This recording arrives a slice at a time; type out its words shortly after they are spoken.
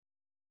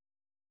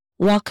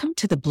Welcome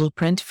to the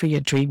Blueprint for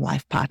Your Dream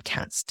Life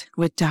podcast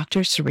with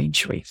Dr. Serene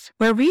Sharif,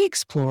 where we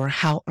explore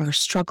how our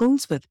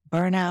struggles with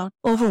burnout,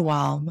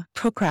 overwhelm,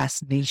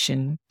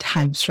 procrastination,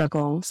 time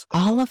struggles,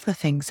 all of the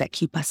things that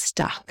keep us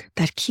stuck,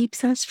 that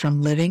keeps us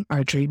from living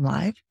our dream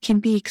life,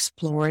 can be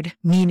explored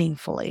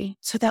meaningfully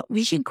so that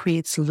we can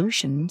create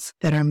solutions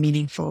that are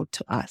meaningful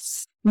to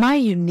us. My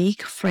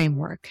unique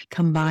framework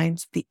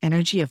combines the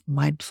energy of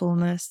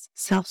mindfulness,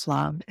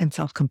 self-love, and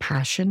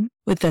self-compassion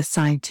with the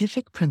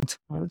scientific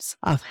principles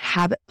of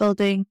habit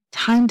building,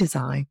 time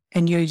design,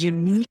 and your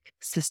unique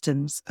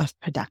systems of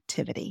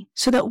productivity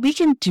so that we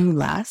can do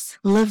less,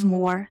 live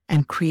more,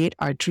 and create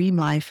our dream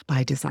life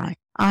by design.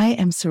 I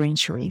am Serene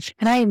Sharif,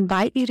 and I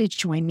invite you to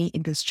join me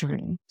in this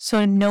journey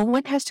so no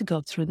one has to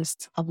go through this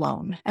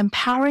alone,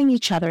 empowering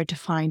each other to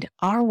find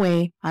our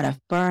way out of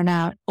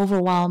burnout,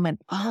 overwhelm, and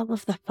all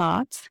of the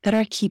thoughts that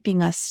are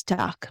keeping us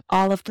stuck,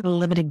 all of the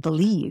limiting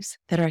beliefs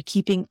that are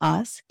keeping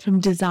us from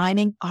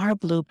designing our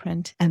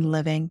blueprint and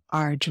living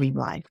our dream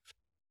life.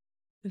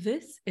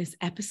 This is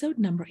episode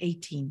number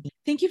 18.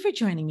 Thank you for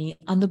joining me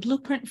on the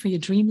Blueprint for Your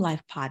Dream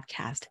Life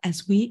podcast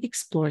as we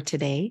explore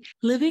today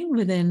living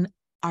within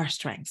our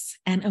strengths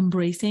and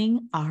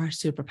embracing our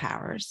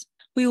superpowers.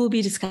 We will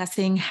be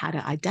discussing how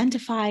to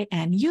identify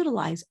and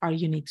utilize our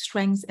unique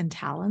strengths and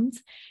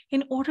talents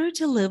in order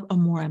to live a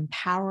more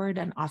empowered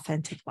and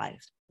authentic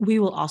life. We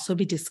will also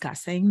be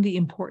discussing the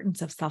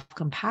importance of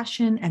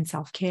self-compassion and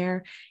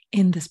self-care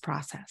in this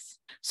process.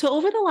 So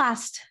over the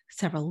last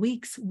several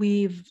weeks,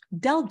 we've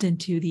delved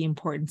into the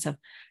importance of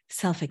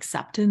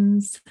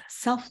self-acceptance,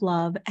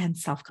 self-love, and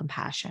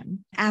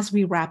self-compassion. As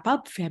we wrap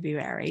up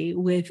February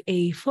with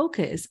a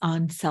focus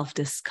on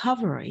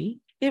self-discovery,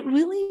 it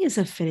really is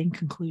a fitting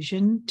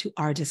conclusion to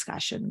our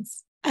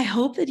discussions. I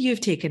hope that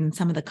you've taken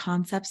some of the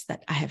concepts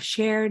that I have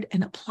shared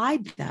and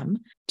applied them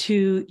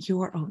to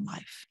your own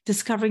life,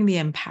 discovering the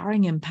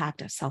empowering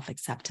impact of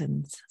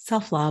self-acceptance,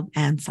 self-love,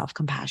 and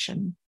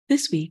self-compassion.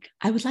 This week,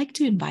 I would like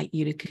to invite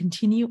you to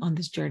continue on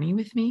this journey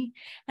with me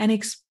and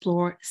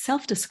explore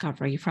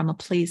self-discovery from a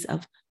place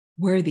of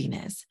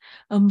worthiness,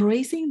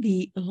 embracing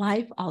the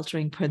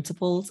life-altering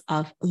principles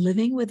of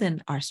living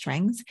within our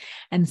strengths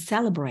and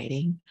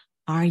celebrating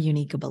our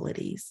unique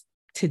abilities.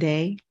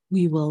 Today,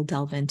 we will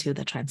delve into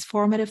the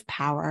transformative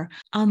power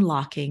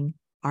unlocking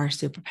our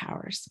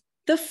superpowers.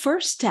 The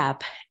first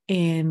step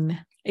in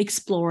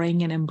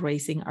exploring and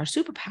embracing our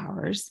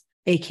superpowers,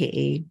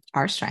 aka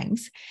our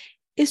strengths,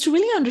 is to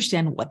really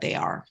understand what they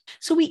are.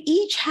 So we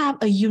each have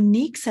a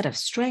unique set of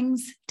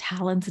strengths,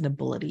 talents, and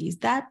abilities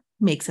that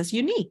makes us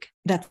unique,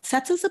 that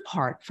sets us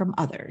apart from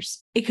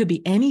others. It could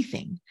be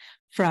anything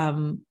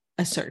from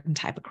a certain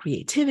type of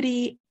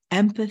creativity,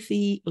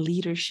 empathy,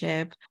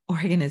 leadership,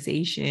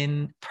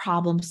 organization,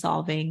 problem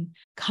solving,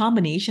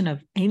 combination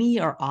of any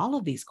or all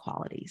of these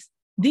qualities.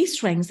 These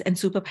strengths and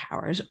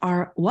superpowers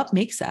are what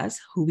makes us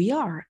who we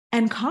are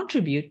and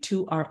contribute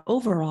to our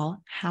overall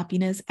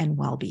happiness and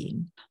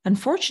well-being.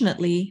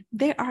 Unfortunately,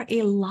 there are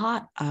a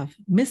lot of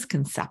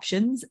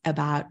misconceptions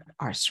about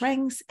our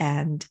strengths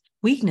and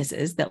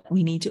weaknesses that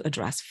we need to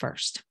address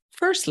first.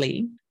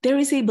 Firstly, there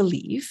is a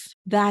belief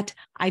that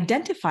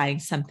identifying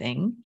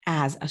something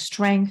as a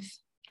strength,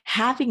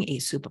 having a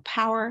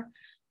superpower,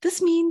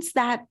 this means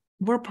that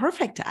we're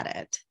perfect at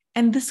it.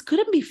 And this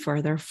couldn't be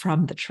further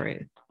from the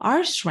truth.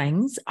 Our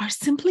strengths are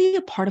simply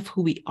a part of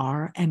who we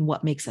are and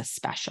what makes us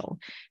special,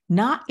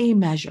 not a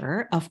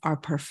measure of our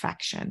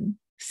perfection.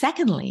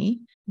 Secondly,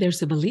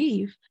 there's a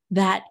belief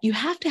that you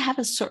have to have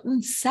a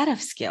certain set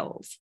of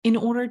skills in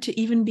order to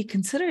even be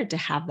considered to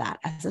have that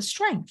as a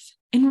strength.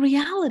 In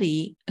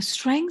reality,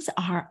 strengths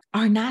are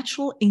our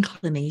natural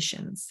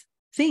inclinations,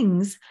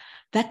 things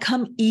that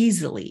come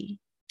easily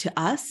to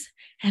us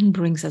and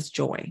brings us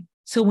joy.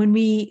 So when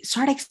we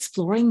start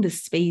exploring the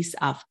space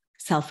of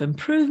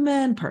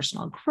self-improvement,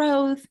 personal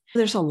growth,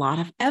 there's a lot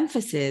of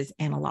emphasis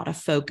and a lot of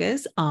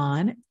focus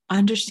on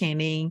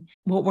understanding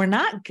what we're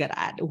not good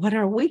at, what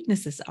our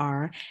weaknesses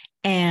are,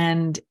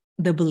 and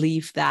the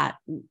belief that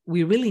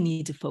we really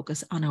need to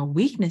focus on our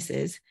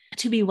weaknesses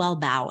to be well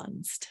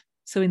balanced.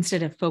 So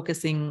instead of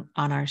focusing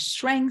on our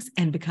strengths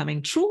and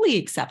becoming truly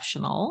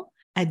exceptional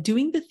at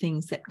doing the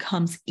things that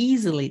comes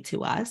easily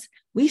to us,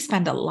 we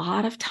spend a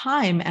lot of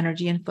time,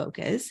 energy, and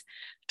focus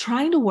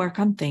trying to work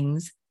on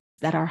things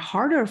that are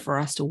harder for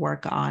us to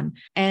work on.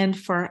 And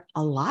for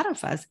a lot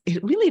of us,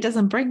 it really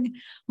doesn't bring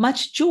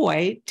much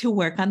joy to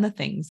work on the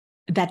things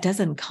that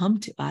doesn't come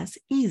to us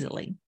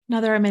easily.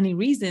 Now, there are many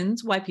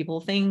reasons why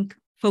people think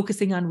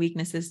focusing on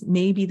weaknesses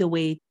may be the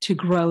way to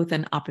growth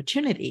and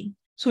opportunity.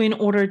 So in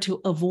order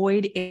to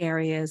avoid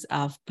areas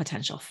of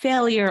potential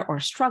failure or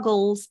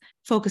struggles,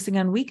 focusing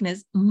on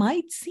weakness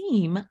might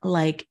seem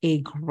like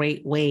a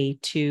great way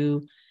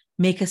to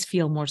make us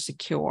feel more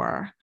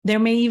secure. There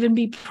may even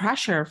be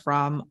pressure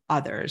from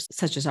others,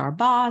 such as our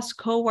boss,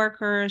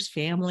 coworkers,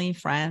 family,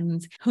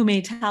 friends, who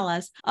may tell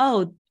us,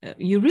 oh,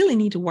 you really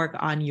need to work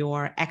on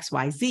your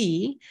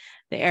XYZ,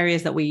 the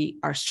areas that we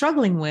are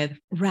struggling with,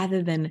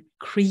 rather than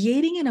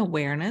creating an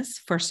awareness,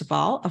 first of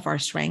all, of our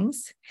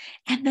strengths,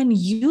 and then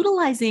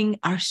utilizing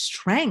our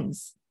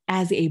strengths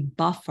as a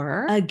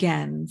buffer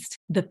against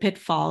the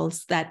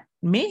pitfalls that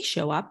may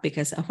show up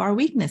because of our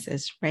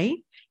weaknesses, right?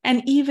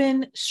 And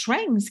even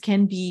strengths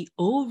can be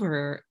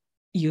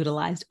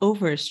overutilized,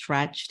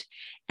 overstretched,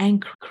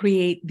 and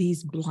create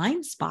these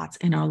blind spots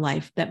in our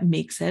life that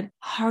makes it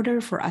harder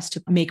for us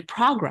to make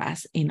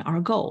progress in our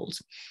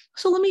goals.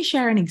 So let me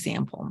share an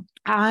example.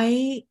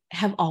 I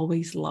have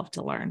always loved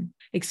to learn,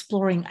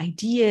 exploring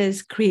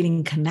ideas,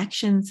 creating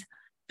connections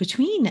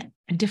between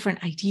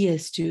different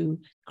ideas to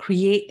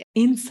create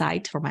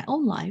insight for my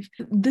own life.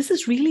 This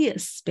is really a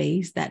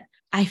space that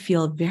I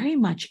feel very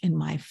much in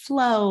my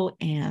flow,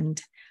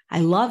 and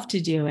I love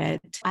to do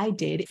it. I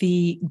did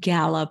the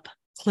Gallup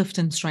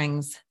Clifton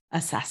Strengths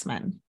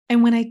assessment.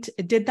 And when I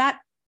did that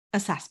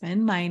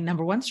assessment, my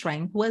number one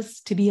strength was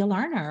to be a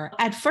learner.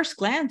 At first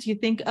glance, you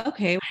think,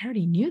 okay, I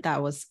already knew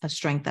that was a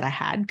strength that I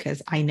had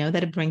because I know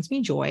that it brings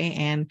me joy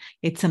and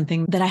it's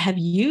something that I have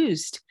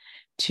used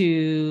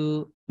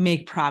to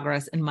make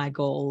progress in my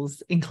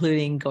goals,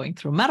 including going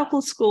through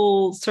medical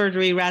school,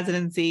 surgery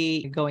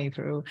residency, going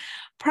through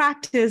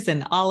practice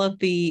and all of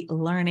the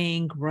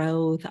learning,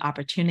 growth,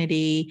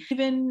 opportunity,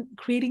 even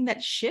creating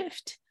that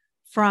shift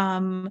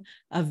from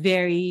a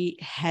very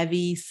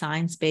heavy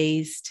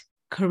science-based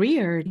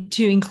career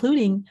to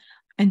including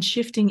and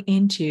shifting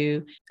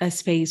into a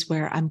space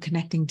where I'm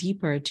connecting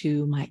deeper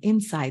to my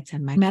insights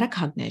and my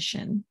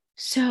metacognition.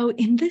 So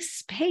in this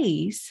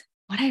space,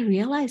 what I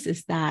realized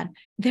is that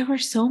there were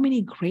so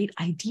many great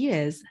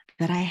ideas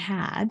that I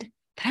had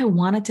that I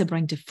wanted to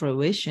bring to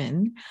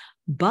fruition,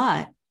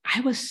 but I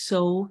was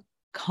so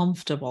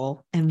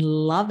comfortable and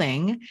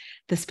loving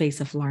the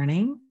space of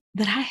learning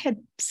that I had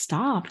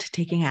stopped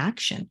taking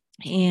action.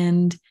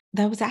 And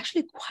that was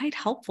actually quite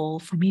helpful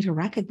for me to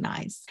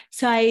recognize.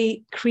 So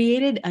I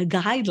created a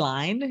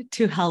guideline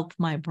to help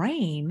my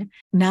brain.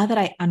 Now that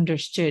I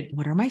understood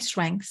what are my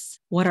strengths,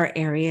 what are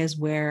areas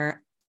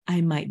where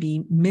I might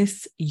be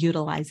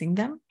misutilizing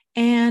them,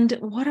 and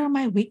what are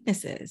my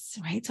weaknesses,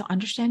 right? So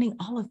understanding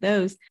all of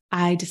those,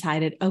 I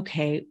decided,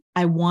 okay,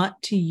 I want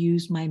to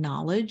use my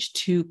knowledge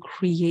to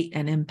create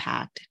an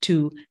impact,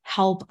 to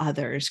help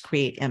others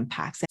create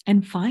impacts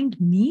and find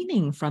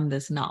meaning from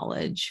this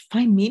knowledge,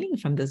 find meaning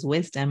from this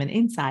wisdom and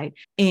insight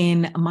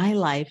in my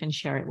life and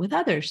share it with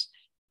others.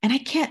 And I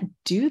can't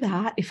do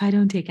that if I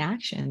don't take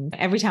action.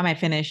 Every time I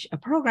finish a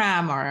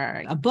program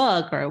or a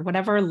book or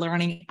whatever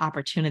learning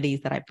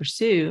opportunities that I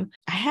pursue,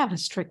 I have a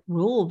strict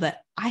rule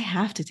that I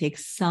have to take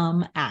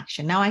some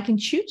action. Now I can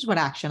choose what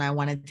action I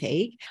want to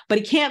take, but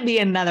it can't be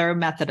another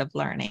method of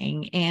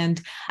learning.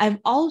 And I've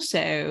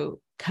also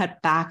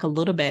cut back a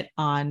little bit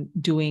on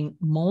doing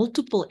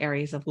multiple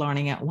areas of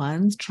learning at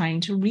once,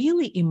 trying to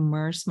really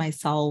immerse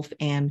myself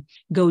and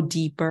go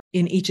deeper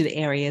in each of the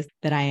areas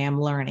that I am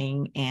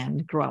learning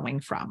and growing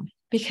from.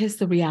 Because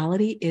the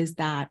reality is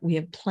that we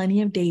have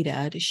plenty of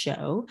data to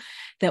show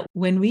that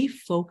when we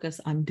focus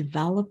on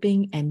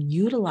developing and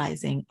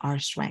utilizing our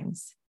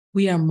strengths,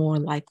 we are more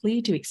likely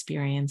to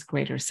experience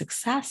greater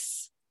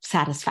success,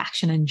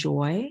 satisfaction, and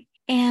joy,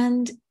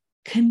 and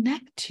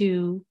connect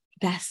to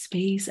that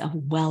space of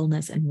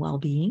wellness and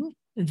well-being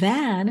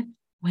than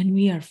when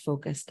we are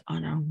focused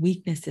on our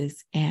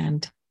weaknesses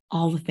and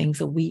all the things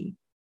that we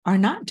are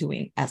not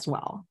doing as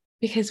well.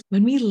 Because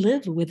when we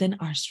live within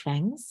our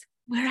strengths,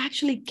 we're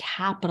actually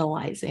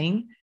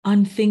capitalizing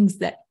on things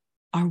that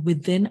are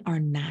within our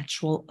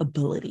natural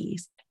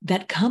abilities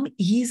that come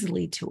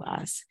easily to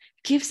us,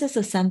 gives us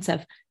a sense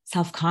of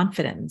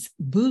self-confidence,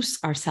 boosts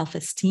our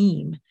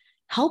self-esteem,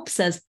 helps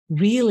us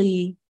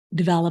really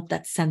develop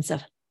that sense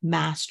of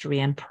mastery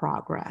and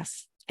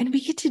progress. And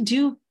we get to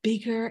do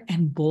bigger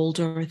and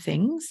bolder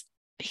things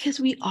because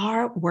we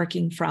are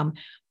working from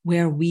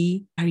where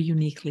we are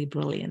uniquely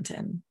brilliant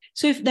in.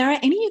 So if there are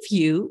any of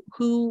you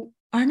who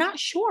are not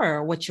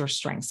sure what your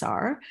strengths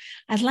are,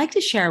 I'd like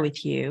to share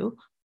with you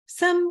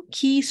some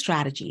key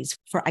strategies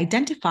for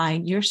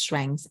identifying your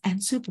strengths and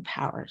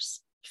superpowers.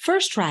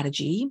 First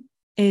strategy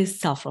is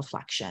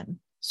self-reflection.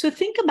 So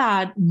think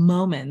about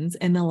moments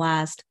in the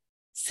last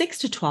 6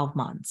 to 12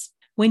 months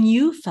when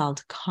you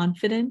felt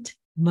confident,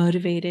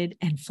 motivated,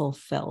 and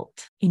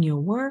fulfilled in your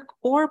work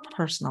or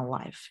personal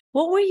life.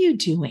 What were you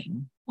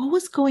doing? What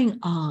was going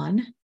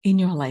on in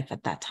your life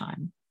at that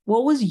time?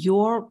 What was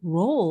your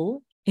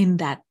role in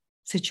that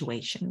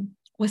situation?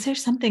 Was there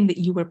something that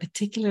you were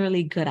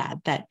particularly good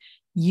at that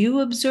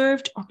you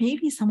observed, or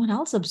maybe someone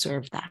else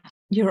observed that?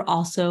 You're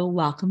also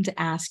welcome to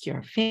ask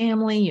your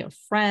family, your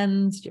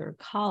friends, your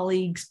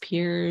colleagues,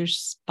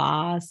 peers,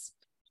 boss,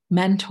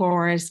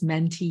 mentors,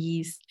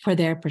 mentees for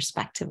their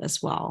perspective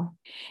as well.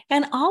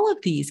 And all of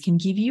these can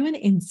give you an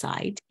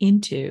insight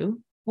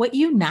into what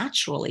you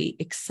naturally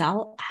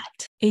excel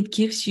at. It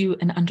gives you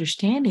an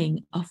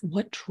understanding of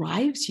what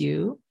drives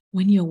you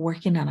when you're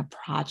working on a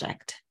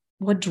project,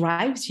 what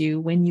drives you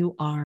when you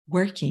are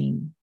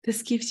working.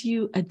 This gives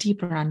you a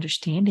deeper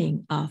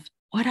understanding of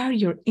what are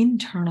your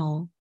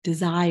internal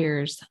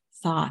desires,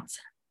 thoughts,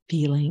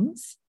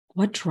 feelings,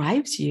 what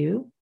drives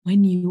you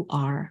when you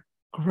are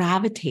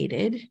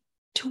gravitated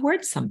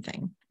towards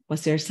something.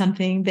 Was there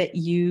something that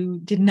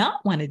you did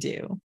not want to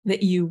do,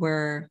 that you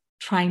were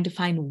trying to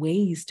find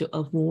ways to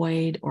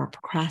avoid or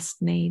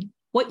procrastinate?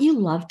 What you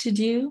love to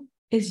do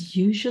is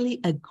usually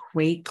a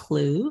great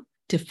clue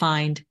to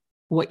find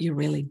what you're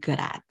really good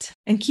at.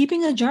 And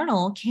keeping a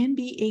journal can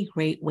be a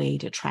great way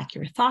to track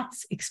your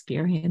thoughts,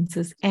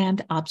 experiences,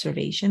 and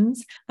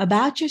observations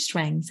about your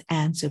strengths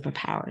and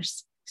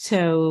superpowers.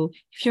 So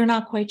if you're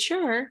not quite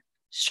sure,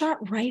 start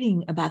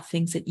writing about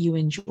things that you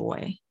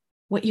enjoy,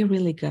 what you're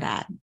really good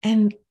at,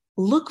 and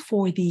look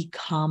for the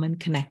common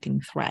connecting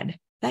thread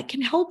that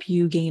can help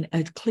you gain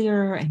a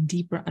clearer and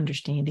deeper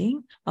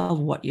understanding of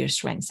what your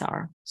strengths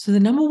are. So the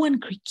number one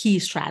key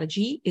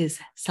strategy is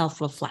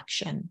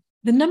self-reflection.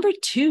 The number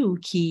two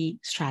key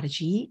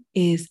strategy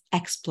is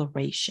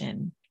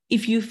exploration.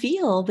 If you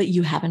feel that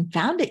you haven't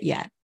found it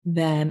yet,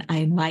 then I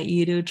invite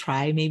you to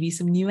try maybe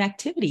some new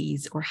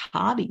activities or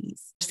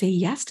hobbies. Say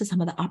yes to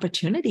some of the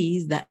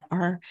opportunities that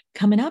are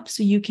coming up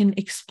so you can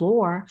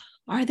explore,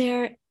 are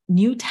there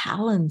new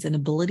talents and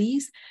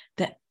abilities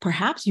that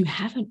perhaps you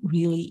haven't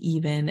really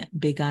even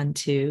begun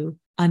to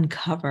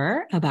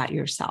uncover about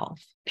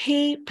yourself?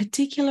 Pay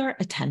particular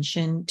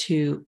attention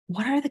to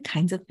what are the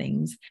kinds of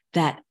things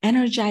that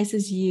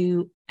energizes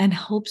you and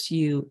helps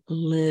you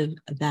live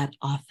that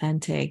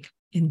authentic,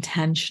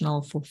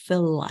 intentional,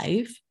 fulfilled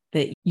life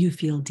that you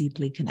feel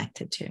deeply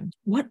connected to.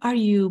 What are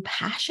you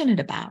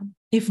passionate about?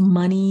 If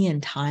money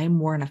and time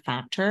weren't a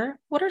factor,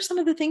 what are some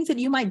of the things that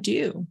you might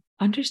do?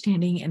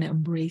 Understanding and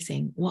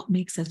embracing what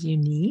makes us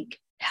unique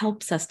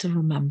helps us to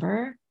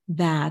remember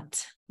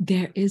that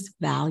there is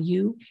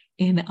value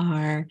in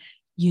our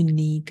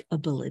unique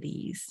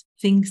abilities,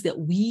 things that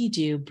we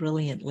do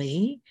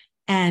brilliantly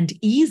and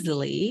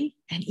easily,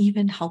 and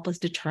even help us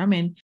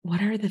determine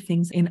what are the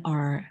things in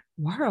our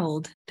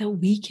world that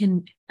we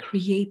can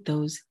create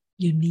those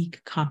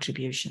unique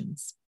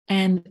contributions.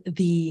 And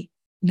the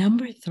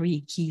number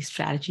three key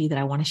strategy that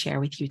I want to share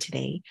with you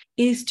today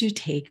is to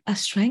take a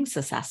strengths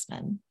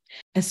assessment.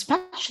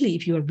 Especially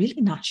if you are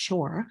really not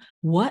sure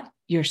what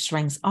your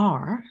strengths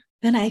are,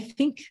 then I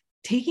think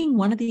taking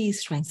one of these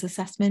strengths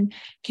assessment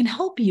can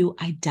help you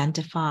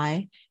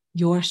identify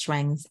your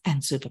strengths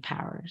and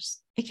superpowers.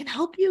 It can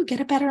help you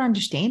get a better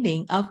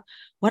understanding of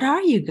what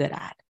are you good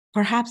at.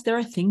 Perhaps there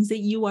are things that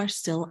you are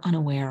still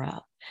unaware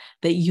of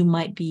that you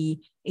might be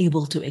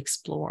able to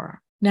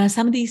explore. Now,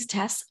 some of these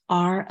tests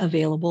are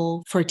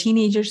available for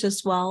teenagers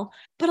as well,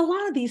 but a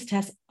lot of these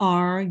tests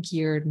are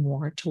geared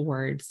more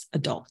towards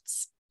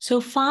adults. So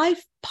 5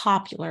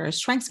 popular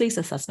strengths-based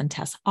assessment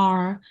tests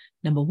are,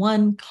 number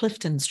 1,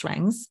 Clifton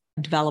Strengths,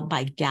 developed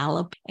by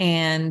Gallup.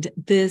 And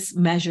this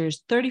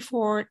measures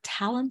 34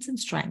 talents and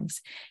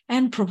strengths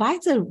and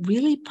provides a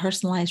really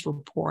personalized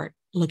report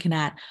looking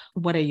at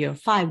what are your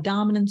 5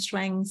 dominant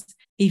strengths.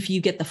 If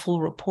you get the full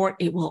report,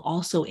 it will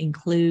also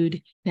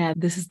include, now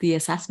this is the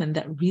assessment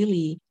that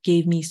really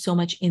gave me so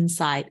much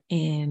insight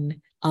in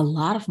a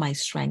lot of my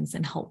strengths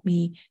and helped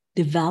me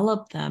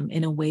develop them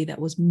in a way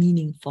that was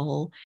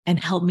meaningful and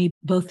helped me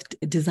both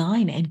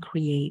design and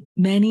create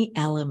many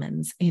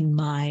elements in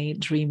my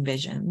dream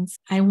visions.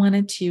 I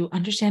wanted to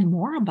understand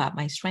more about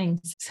my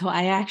strengths. So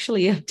I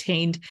actually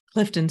obtained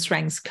Clifton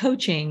Strengths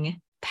coaching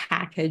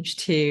package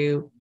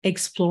to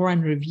explore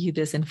and review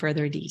this in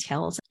further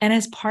details. And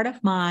as part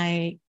of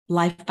my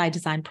Life by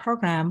Design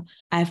program,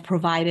 I've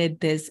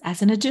provided this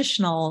as an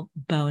additional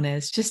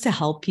bonus just to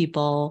help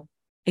people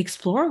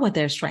explore what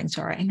their strengths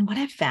are. And what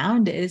I've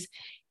found is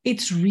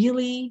it's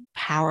really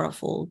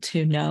powerful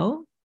to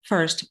know,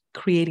 first,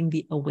 creating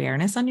the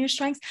awareness on your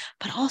strengths,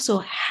 but also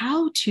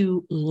how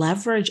to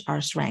leverage our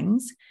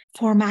strengths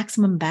for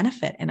maximum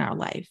benefit in our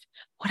life.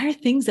 What are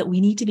things that we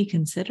need to be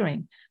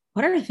considering?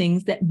 What are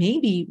things that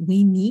maybe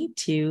we need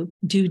to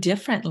do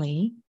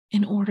differently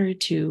in order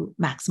to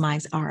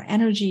maximize our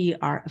energy,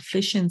 our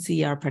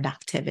efficiency, our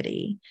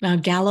productivity? Now,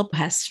 Gallup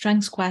has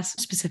Strengths Quest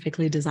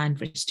specifically designed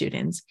for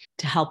students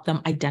to help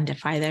them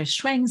identify their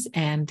strengths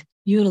and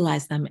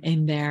utilize them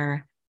in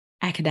their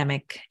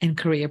academic and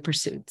career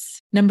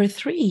pursuits. Number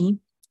 3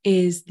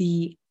 is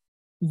the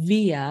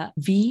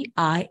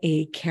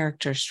VIA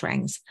character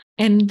strengths.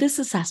 And this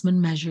assessment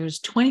measures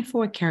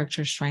 24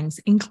 character strengths,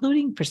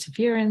 including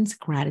perseverance,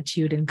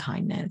 gratitude, and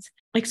kindness,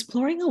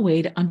 exploring a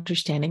way to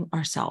understanding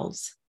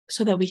ourselves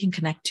so that we can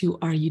connect to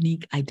our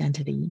unique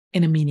identity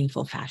in a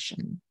meaningful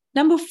fashion.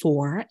 Number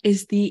 4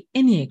 is the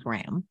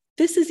Enneagram.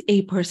 This is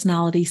a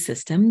personality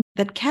system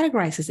that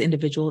categorizes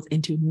individuals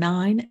into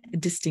 9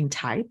 distinct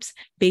types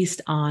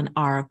based on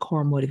our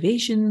core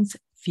motivations,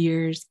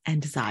 fears,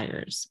 and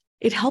desires.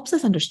 It helps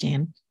us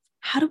understand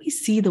how do we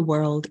see the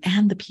world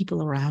and the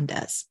people around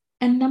us.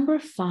 And number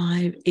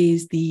 5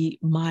 is the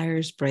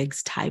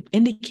Myers-Briggs Type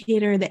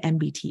Indicator, the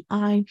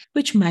MBTI,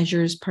 which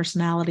measures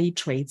personality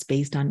traits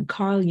based on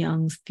Carl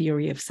Jung's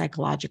theory of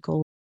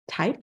psychological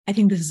type. I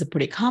think this is a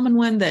pretty common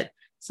one that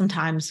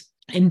sometimes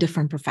in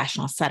different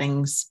professional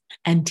settings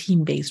and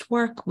team-based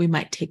work, we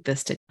might take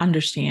this to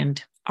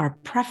understand our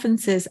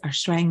preferences, our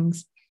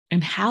strengths,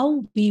 and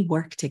how we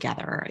work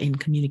together in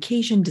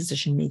communication,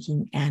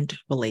 decision-making, and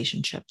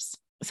relationships.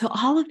 So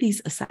all of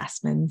these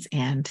assessments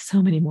and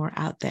so many more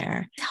out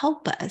there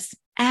help us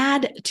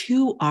add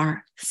to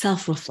our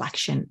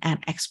self-reflection and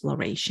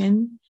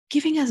exploration,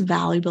 giving us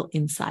valuable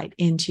insight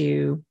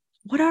into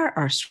what are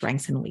our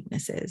strengths and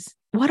weaknesses?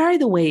 What are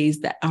the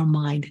ways that our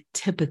mind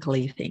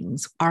typically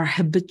thinks, our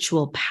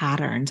habitual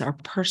patterns, our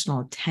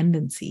personal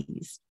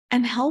tendencies,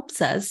 and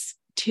helps us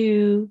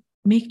to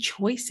make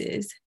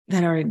choices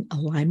that are in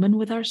alignment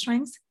with our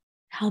strengths,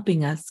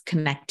 helping us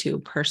connect to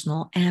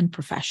personal and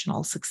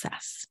professional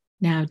success.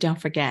 Now, don't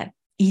forget,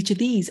 each of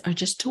these are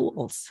just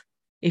tools.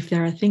 If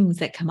there are things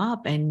that come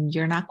up and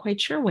you're not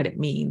quite sure what it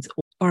means,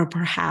 or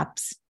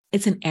perhaps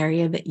it's an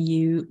area that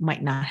you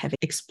might not have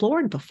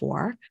explored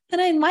before, then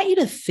I invite you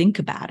to think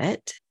about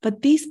it.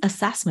 But these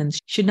assessments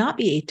should not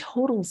be a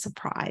total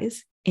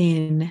surprise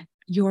in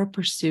your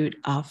pursuit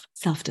of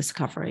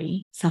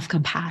self-discovery,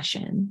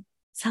 self-compassion,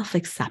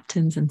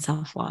 self-acceptance, and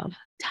self-love.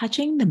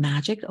 Touching the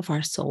magic of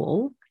our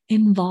soul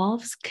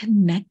involves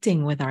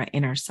connecting with our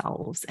inner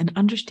selves and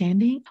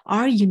understanding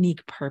our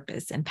unique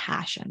purpose and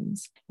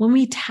passions. When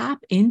we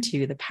tap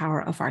into the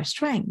power of our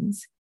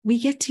strengths, we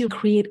get to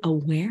create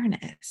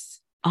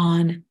awareness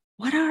on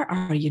what are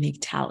our unique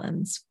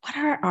talents, what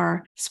are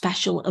our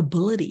special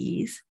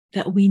abilities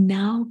that we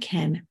now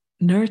can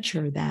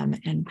nurture them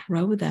and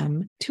grow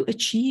them to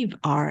achieve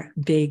our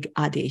big,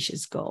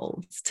 audacious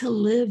goals, to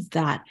live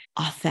that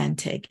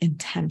authentic,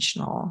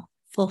 intentional,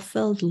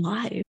 fulfilled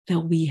life that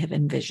we have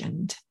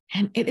envisioned.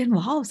 And it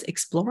involves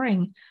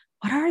exploring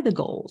what are the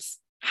goals?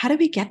 How do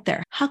we get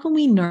there? How can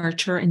we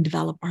nurture and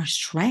develop our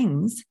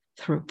strengths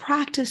through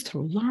practice,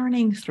 through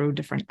learning, through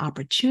different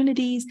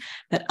opportunities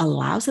that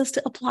allows us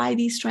to apply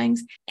these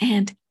strengths?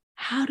 And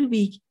how do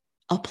we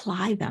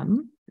apply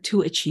them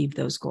to achieve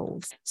those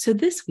goals? So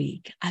this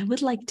week, I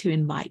would like to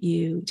invite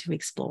you to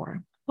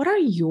explore what are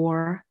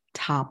your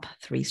top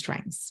 3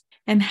 strengths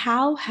and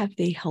how have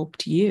they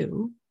helped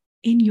you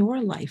in your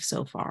life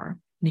so far?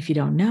 And if you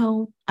don't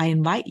know, I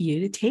invite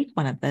you to take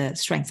one of the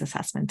strengths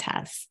assessment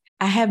tests.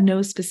 I have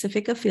no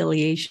specific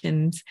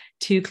affiliations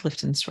to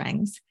Clifton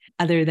Strengths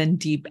other than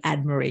deep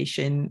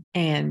admiration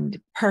and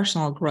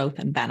personal growth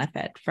and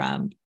benefit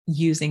from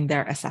using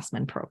their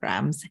assessment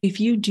programs. If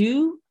you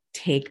do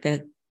take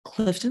the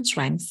Clifton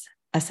Strengths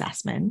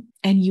assessment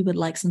and you would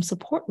like some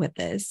support with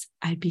this,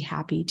 I'd be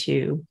happy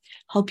to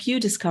help you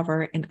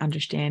discover and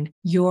understand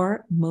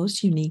your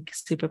most unique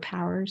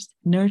superpowers,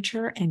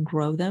 nurture and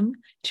grow them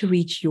to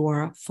reach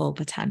your full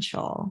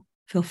potential.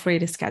 Feel free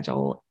to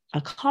schedule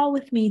a call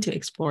with me to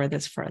explore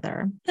this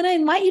further. Then I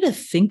invite you to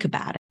think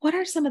about it. What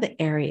are some of the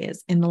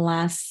areas in the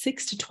last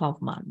 6 to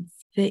 12 months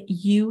that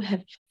you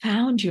have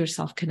found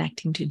yourself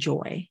connecting to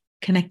joy,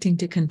 connecting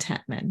to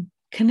contentment,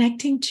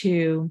 connecting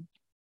to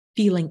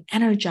feeling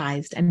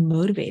energized and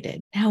motivated?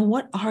 Now,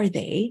 what are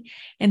they?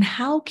 And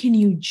how can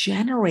you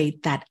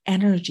generate that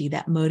energy,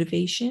 that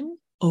motivation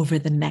over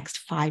the next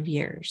 5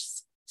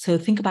 years? So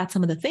think about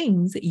some of the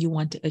things that you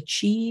want to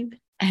achieve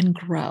and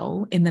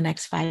grow in the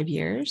next 5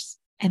 years.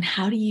 And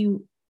how do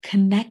you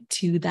connect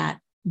to that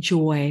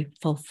joy,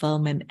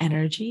 fulfillment,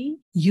 energy,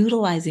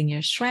 utilizing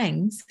your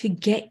strengths to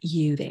get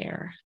you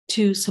there,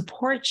 to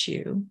support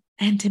you,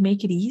 and to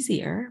make it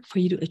easier for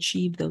you to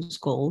achieve those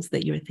goals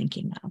that you're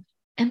thinking of?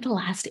 And the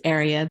last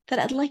area that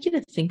I'd like you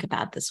to think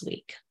about this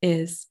week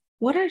is,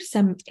 what are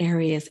some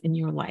areas in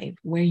your life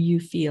where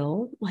you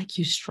feel like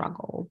you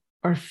struggle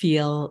or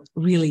feel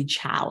really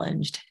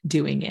challenged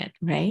doing it,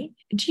 right?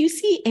 Do you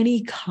see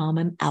any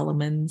common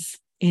elements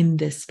in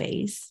this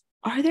space?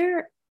 Are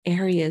there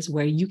areas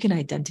where you can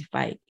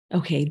identify,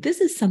 okay,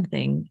 this is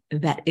something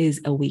that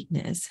is a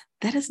weakness.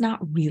 That is not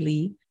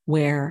really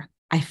where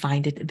I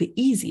find it the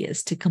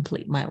easiest to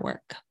complete my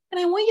work. And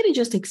I want you to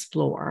just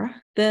explore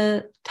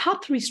the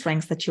top 3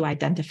 strengths that you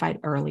identified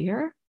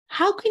earlier.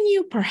 How can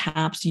you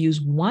perhaps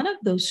use one of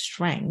those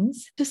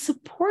strengths to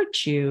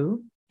support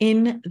you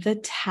in the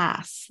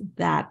tasks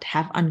that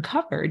have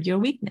uncovered your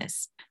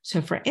weakness?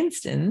 So for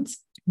instance,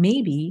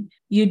 maybe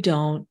you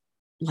don't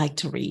like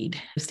to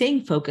read.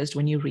 Staying focused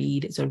when you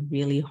read is a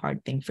really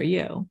hard thing for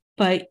you,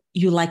 but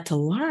you like to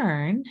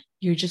learn.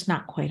 You're just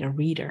not quite a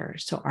reader.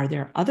 So are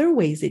there other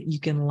ways that you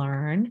can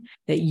learn,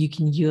 that you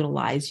can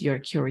utilize your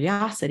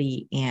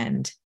curiosity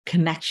and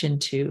connection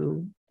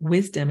to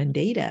wisdom and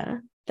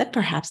data that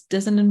perhaps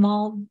doesn't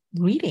involve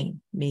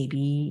reading?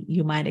 Maybe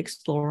you might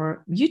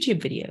explore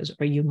YouTube videos,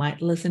 or you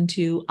might listen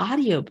to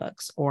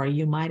audiobooks, or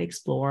you might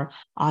explore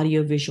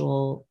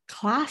audiovisual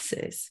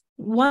classes.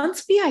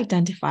 Once we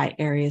identify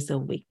areas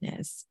of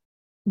weakness,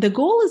 the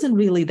goal isn't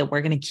really that we're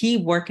going to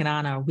keep working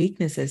on our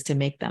weaknesses to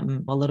make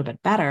them a little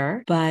bit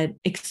better, but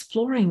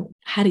exploring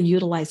how to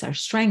utilize our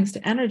strengths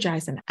to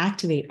energize and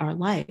activate our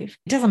life.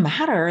 It doesn't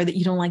matter that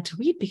you don't like to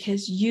read,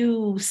 because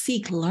you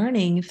seek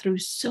learning through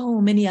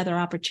so many other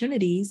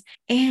opportunities,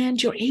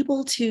 and you're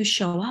able to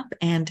show up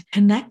and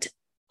connect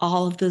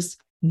all of this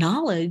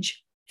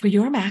knowledge for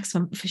your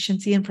maximum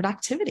efficiency and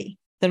productivity.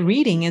 The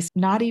reading is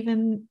not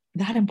even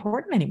that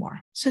important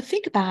anymore. So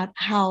think about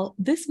how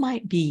this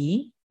might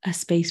be a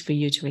space for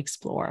you to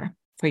explore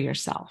for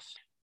yourself.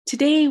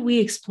 Today, we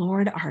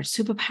explored our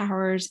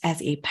superpowers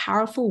as a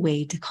powerful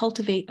way to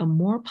cultivate a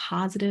more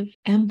positive,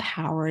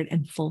 empowered,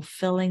 and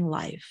fulfilling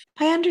life.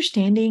 By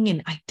understanding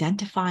and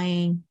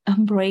identifying,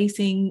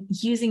 embracing,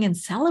 using, and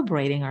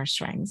celebrating our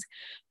strengths,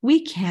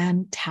 we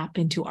can tap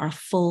into our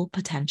full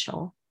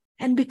potential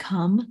and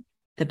become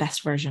the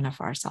best version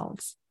of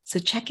ourselves. So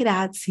check it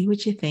out, see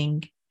what you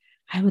think.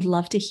 I would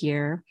love to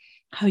hear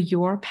how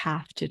your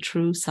path to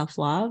true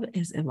self-love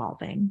is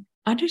evolving.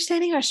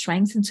 Understanding our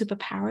strengths and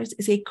superpowers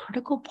is a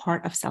critical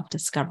part of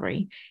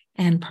self-discovery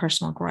and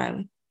personal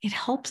growth. It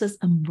helps us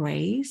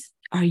embrace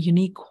our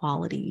unique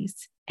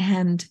qualities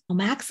and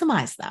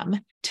maximize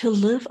them to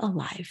live a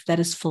life that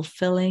is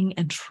fulfilling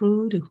and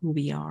true to who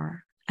we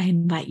are. I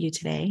invite you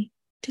today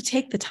to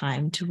take the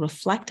time to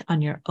reflect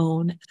on your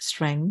own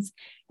strengths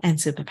and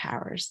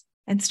superpowers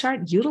and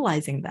start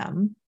utilizing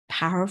them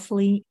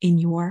powerfully in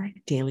your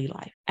daily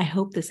life. I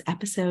hope this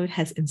episode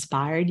has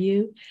inspired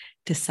you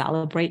to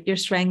celebrate your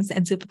strengths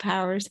and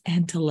superpowers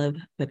and to live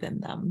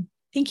within them.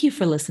 Thank you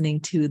for listening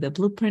to the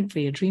Blueprint for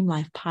Your Dream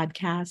Life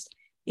podcast.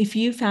 If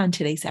you found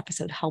today's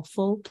episode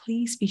helpful,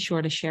 please be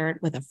sure to share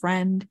it with a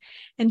friend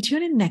and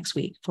tune in next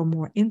week for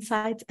more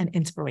insights and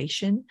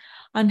inspiration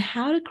on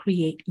how to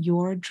create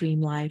your dream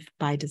life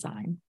by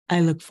design. I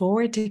look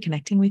forward to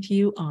connecting with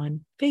you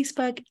on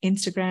Facebook,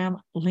 Instagram,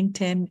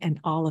 LinkedIn, and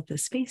all of the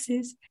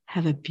spaces.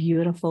 Have a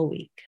beautiful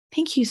week.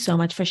 Thank you so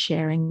much for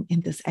sharing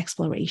in this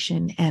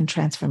exploration and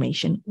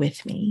transformation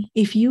with me.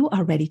 If you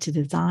are ready to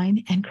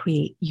design and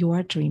create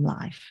your dream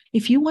life,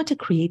 if you want to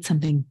create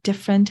something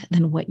different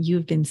than what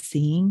you've been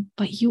seeing,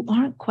 but you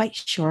aren't quite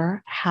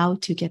sure how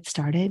to get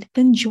started,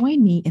 then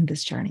join me in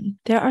this journey.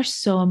 There are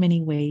so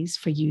many ways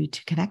for you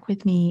to connect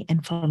with me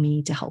and for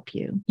me to help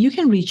you. You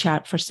can reach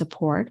out for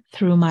support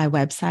through my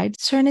website,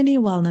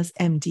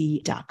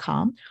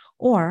 SerenityWellnessMD.com,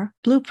 or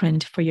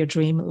Blueprint for Your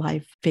Dream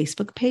Life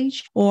Facebook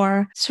page,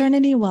 or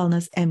Serenity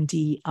Wellness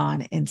MD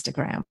on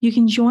Instagram. You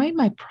can join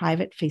my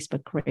private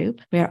Facebook group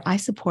where I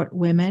support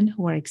women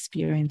who are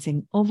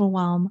experiencing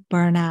overwhelm,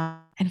 burnout,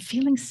 and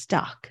feeling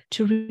stuck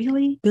to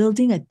really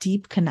building a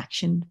deep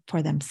connection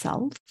for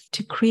themselves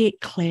to create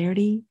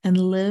clarity and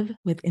live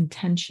with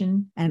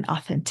intention and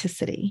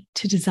authenticity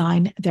to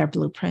design their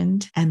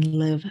blueprint and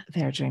live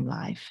their dream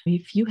life.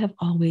 If you have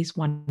always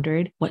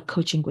wondered what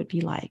coaching would be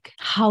like,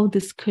 how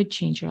this could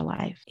change your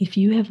life, if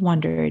you have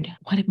wondered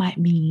what it might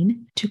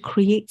mean to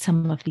create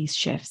some of these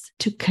shifts,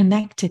 to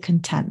connect to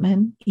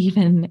contentment,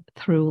 even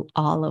through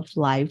all of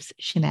life's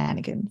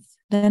shenanigans,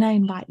 then I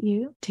invite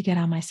you to get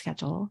on my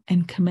schedule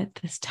and commit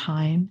this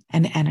time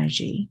and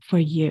energy for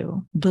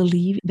you.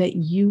 Believe that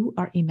you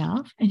are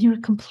enough and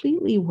you're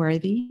completely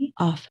worthy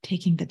of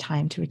taking the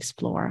time to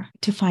explore,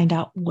 to find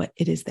out what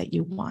it is that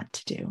you want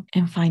to do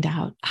and find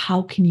out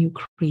how can you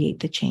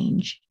create the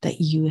change that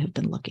you have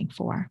been looking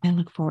for. I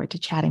look forward to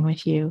chatting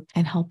with you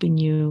and helping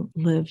you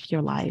live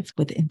your life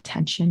with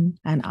intention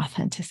and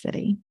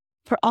authenticity.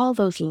 For all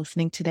those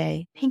listening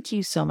today, thank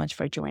you so much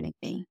for joining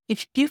me.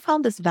 If you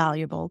found this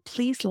valuable,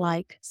 please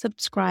like,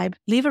 subscribe,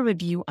 leave a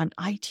review on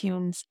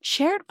iTunes,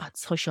 share it on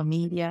social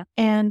media,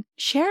 and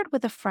share it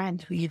with a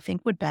friend who you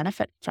think would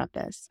benefit from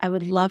this. I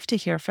would love to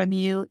hear from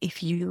you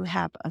if you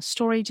have a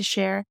story to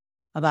share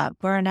about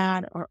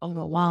burnout or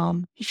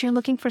overwhelm. If you're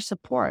looking for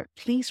support,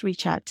 please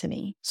reach out to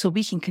me so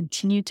we can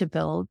continue to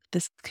build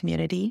this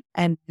community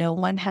and no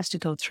one has to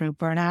go through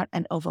burnout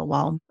and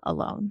overwhelm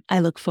alone. I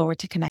look forward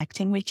to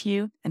connecting with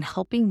you and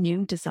helping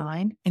you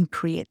design and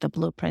create the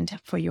blueprint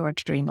for your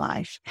dream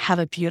life. Have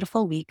a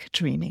beautiful week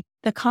dreaming.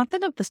 The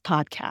content of this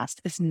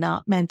podcast is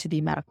not meant to be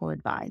medical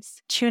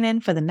advice. Tune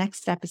in for the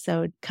next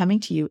episode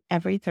coming to you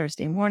every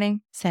Thursday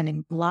morning,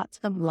 sending lots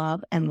of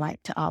love and light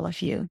to all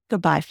of you.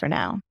 Goodbye for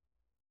now.